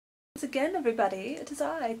once again, everybody. It is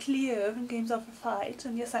I, Cleo, from Games Over Fight,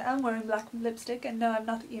 and yes, I am wearing black lipstick, and no, I'm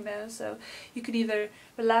not emo, so you can either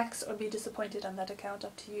relax or be disappointed on that account,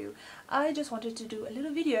 up to you. I just wanted to do a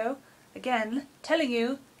little video, again, telling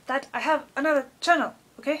you that I have another channel,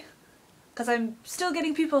 okay? Because I'm still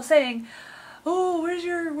getting people saying, oh, where's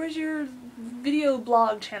your video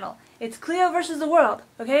blog channel? It's Cleo versus the world,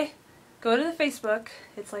 okay? Go to the Facebook.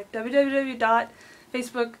 It's like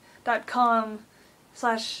www.facebook.com/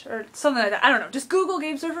 or something like that. I don't know. Just Google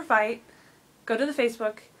Games Over Fight, go to the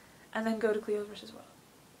Facebook, and then go to Cleo versus World.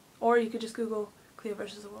 Or you could just Google Cleo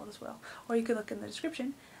versus the World as well. Or you could look in the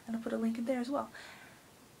description, and I'll put a link in there as well.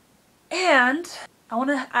 And I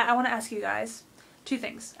wanna ask you guys two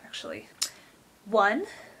things, actually. One,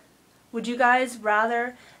 would you guys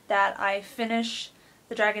rather that I finish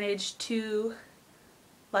the Dragon Age 2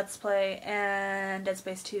 Let's Play and Dead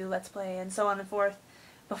Space 2 Let's Play and so on and forth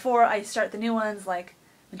before I start the new ones like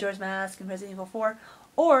Majora's Mask and Resident Evil 4?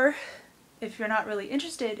 Or, if you're not really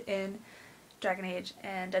interested in Dragon Age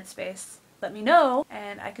and Dead Space, let me know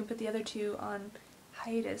and I can put the other two on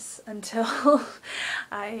hiatus until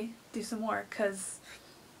I do some more, because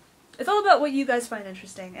it's all about what you guys find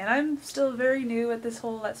interesting, and I'm still very new at this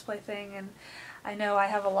whole Let's Play thing, and I know I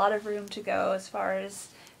have a lot of room to go as far as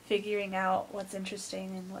figuring out what's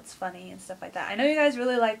interesting and what's funny and stuff like that. I know you guys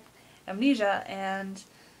really like Amnesia, and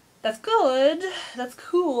that's good, that's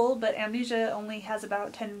cool, but Amnesia only has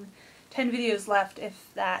about 10 videos left,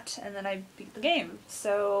 if that, and then I beat the game.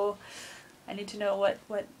 So I need to know what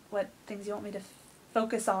things you want me to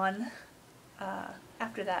focus on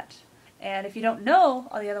after that. And if you don't know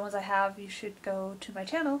all the other ones I have, you should go to my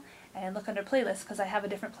channel and look under playlists, because I have a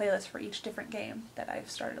different playlist for each different game that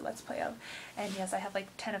I've started a Let's Play of. And yes, I have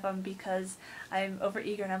like 10 of them because I'm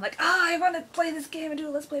overeager and I'm like, I want to play this game and do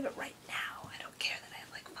a Let's Play of it right now. I don't care that I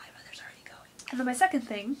have like 5 others already going. And then my second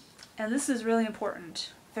thing, and this is really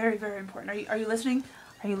important, very, very important. Are you listening?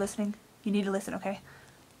 Are you listening? You need to listen, okay?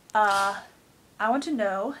 I want to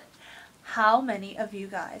know how many of you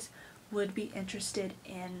guys would be interested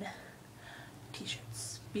in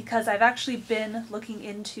t-shirts, because I've actually been looking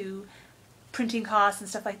into printing costs and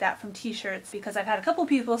stuff like that from t-shirts, because I've had a couple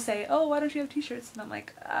people say, oh, why don't you have t-shirts? And I'm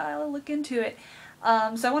like, I'll look into it.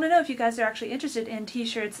 So I want to know if you guys are actually interested in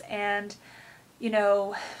t-shirts, and you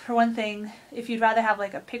know, for one thing, if you'd rather have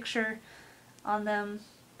like a picture on them,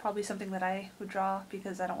 probably something that I would draw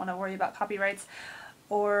because I don't want to worry about copyrights,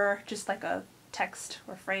 or just like a text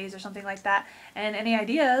or phrase or something like that, and any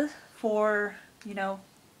ideas for, you know,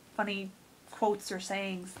 funny quotes or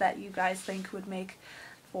sayings that you guys think would make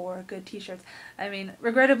for good t-shirts. I mean,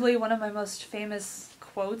 regrettably, one of my most famous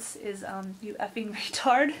quotes is, you effing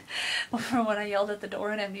retard, from when I yelled at the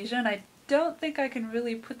door in Amnesia, and I don't think I can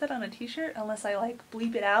really put that on a t-shirt unless I like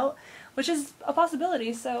bleep it out, which is a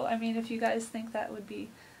possibility. So I mean, if you guys think that would be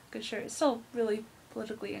a good shirt, it's still really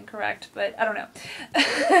politically incorrect, but I don't know.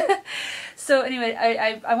 So anyway,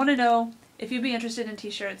 I want to know if you'd be interested in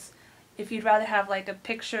t-shirts, if you'd rather have like a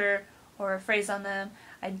picture or a phrase on them,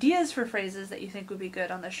 ideas for phrases that you think would be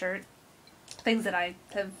good on the shirt, things that I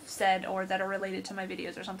have said or that are related to my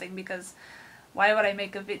videos or something, because why would I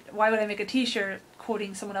make a t-shirt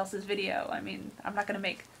quoting someone else's video? I mean, I'm not gonna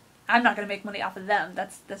make money off of them.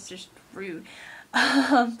 That's just rude.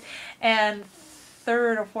 And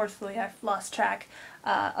third or fourthly, I've lost track,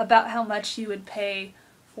 about how much you would pay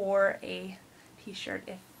for a t-shirt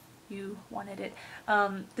if you wanted it.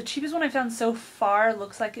 The cheapest one I found so far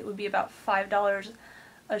looks like it would be about $5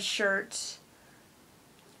 a shirt,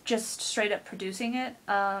 just straight up producing it,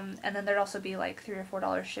 and then there'd also be like $3 or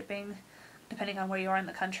 $4 shipping depending on where you are in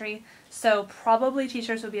the country. So probably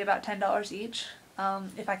t-shirts would be about $10 each.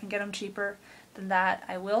 If I can get them cheaper than that,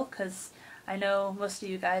 I will, because I know most of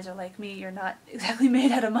you guys are like me, you're not exactly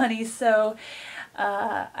made out of money, so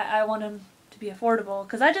I want them to be affordable,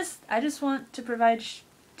 because I just want to provide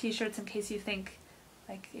t-shirts in case you think,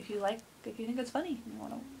 like, if you think it's funny, you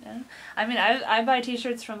want to, you know? I mean, I buy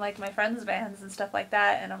t-shirts from like my friends' bands and stuff like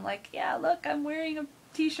that, and I'm like, yeah, look, I'm wearing a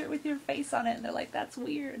t-shirt with your face on it, and they're like, that's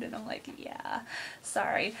weird, and I'm like, yeah,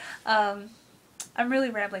 sorry. I'm really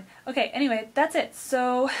rambling. Okay, anyway, that's it.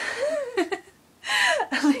 So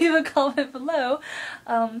leave a comment below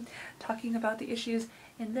talking about the issues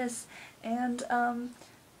in this, and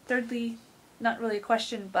thirdly, not really a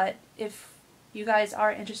question, but if you guys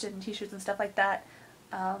are interested in t-shirts and stuff like that,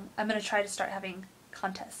 I'm going to try to start having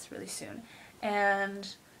contests really soon.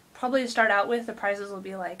 And probably to start out with, the prizes will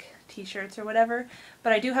be like t-shirts or whatever,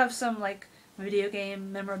 but I do have some like video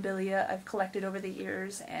game memorabilia I've collected over the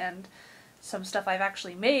years, and some stuff I've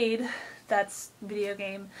actually made that's video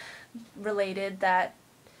game related that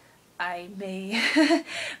I may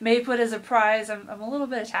may put as a prize. I'm a little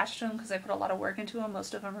bit attached to them because I put a lot of work into them.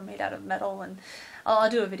 Most of them are made out of metal, and I'll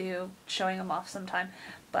do a video showing them off sometime,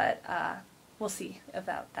 but we'll see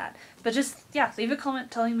about that. But just, yeah, leave a comment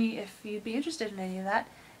telling me if you'd be interested in any of that,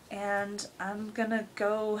 and I'm gonna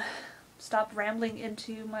go stop rambling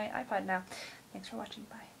into my iPod now. Thanks for watching.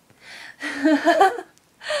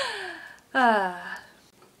 Bye.